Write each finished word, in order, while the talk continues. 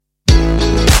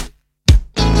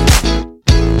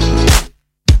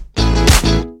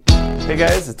Hey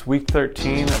guys, it's week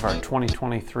 13 of our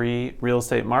 2023 real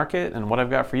estate market, and what I've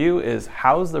got for you is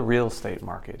how's the real estate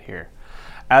market here?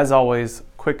 As always,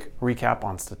 quick recap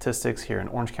on statistics here in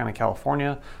Orange County,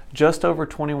 California. Just over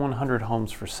 2,100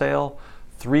 homes for sale,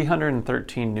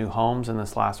 313 new homes in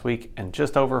this last week, and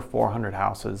just over 400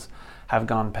 houses have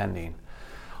gone pending.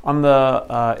 On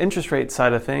the interest rate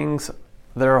side of things,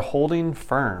 they're holding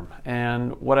firm,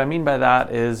 and what I mean by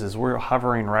that is we're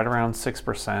hovering right around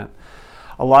 6%.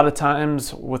 A lot of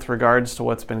times with regards to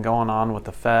what's been going on with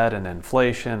the Fed and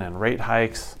inflation and rate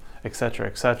hikes,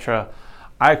 etc.,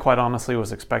 I quite honestly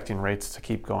was expecting rates to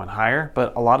keep going higher,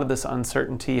 but a lot of this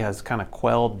uncertainty has kind of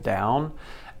quelled down,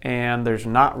 and there's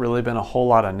not really been a whole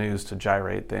lot of news to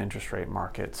gyrate the interest rate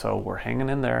market, so we're hanging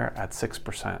in there at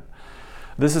 6%.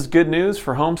 This is good news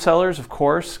for home sellers, of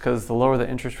course, because the lower the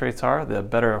interest rates are, the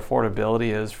better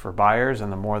affordability is for buyers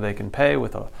and the more they can pay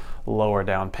with a lower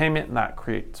down payment, and that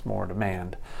creates more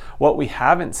demand. What we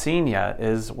haven't seen yet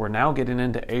is we're now getting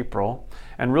into April,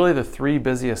 and really the three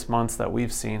busiest months that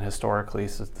we've seen historically,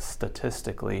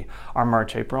 statistically, are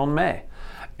March, April, and May.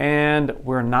 And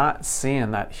we're not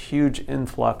seeing that huge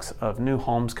influx of new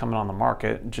homes coming on the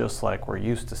market just like we're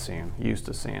used to seeing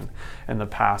in the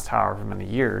past however many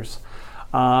years.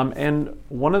 And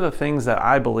one of the things that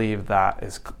I believe that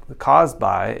is caused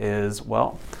by is,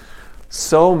 well,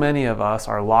 so many of us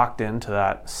are locked into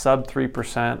that sub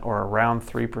 3% or around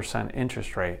 3%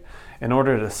 interest rate. In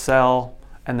order to sell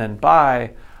and then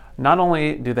buy, not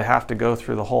only do they have to go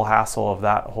through the whole hassle of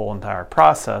that whole entire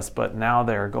process, but now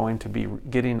they're going to be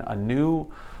getting a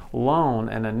new loan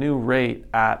and a new rate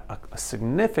at a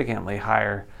significantly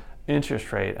higher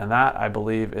interest rate. And that, I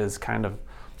believe, is kind of,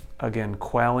 again,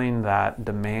 quelling that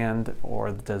demand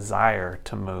or the desire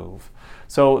to move.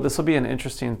 So this will be an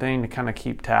interesting thing to kind of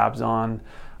keep tabs on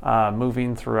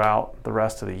moving throughout the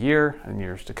rest of the year and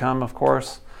years to come, of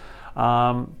course.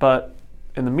 But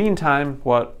in the meantime,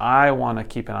 what I want to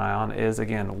keep an eye on is,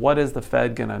 again, what is the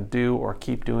Fed going to do or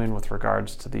keep doing with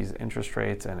regards to these interest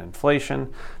rates and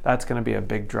inflation? That's going to be a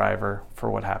big driver for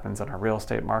what happens in our real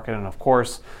estate market. And of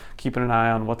course, keeping an eye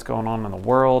on what's going on in the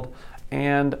world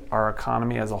and our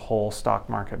economy as a whole, stock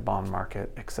market, bond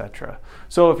market, etc.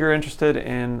 So if you're interested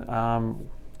in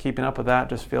keeping up with that,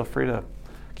 just feel free to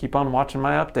keep on watching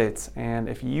my updates. And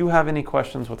if you have any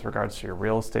questions with regards to your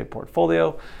real estate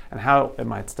portfolio and how it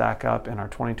might stack up in our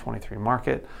 2023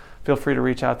 market, feel free to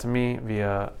reach out to me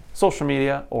via social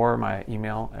media or my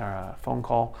email or phone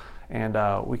call, and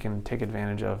we can take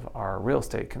advantage of our real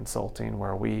estate consulting,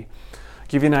 where we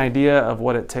give you an idea of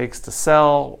what it takes to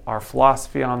sell, our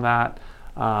philosophy on that,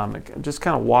 just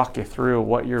kind of walk you through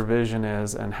what your vision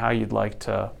is and how you'd like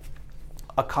to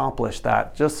accomplish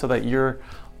that, just so that you're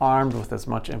armed with as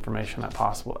much information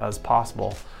as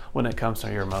possible when it comes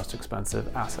to your most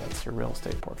expensive assets, your real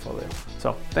estate portfolio.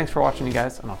 So thanks for watching, you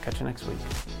guys, and I'll catch you next week.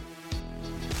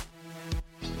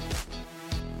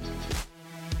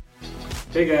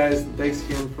 Hey guys, thanks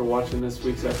again for watching this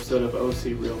week's episode of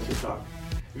OC Realty Talk.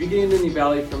 If you gained any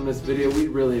value from this video, we'd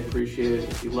really appreciate it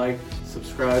if you liked,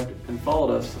 subscribed, and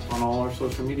followed us on all our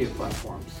social media platforms.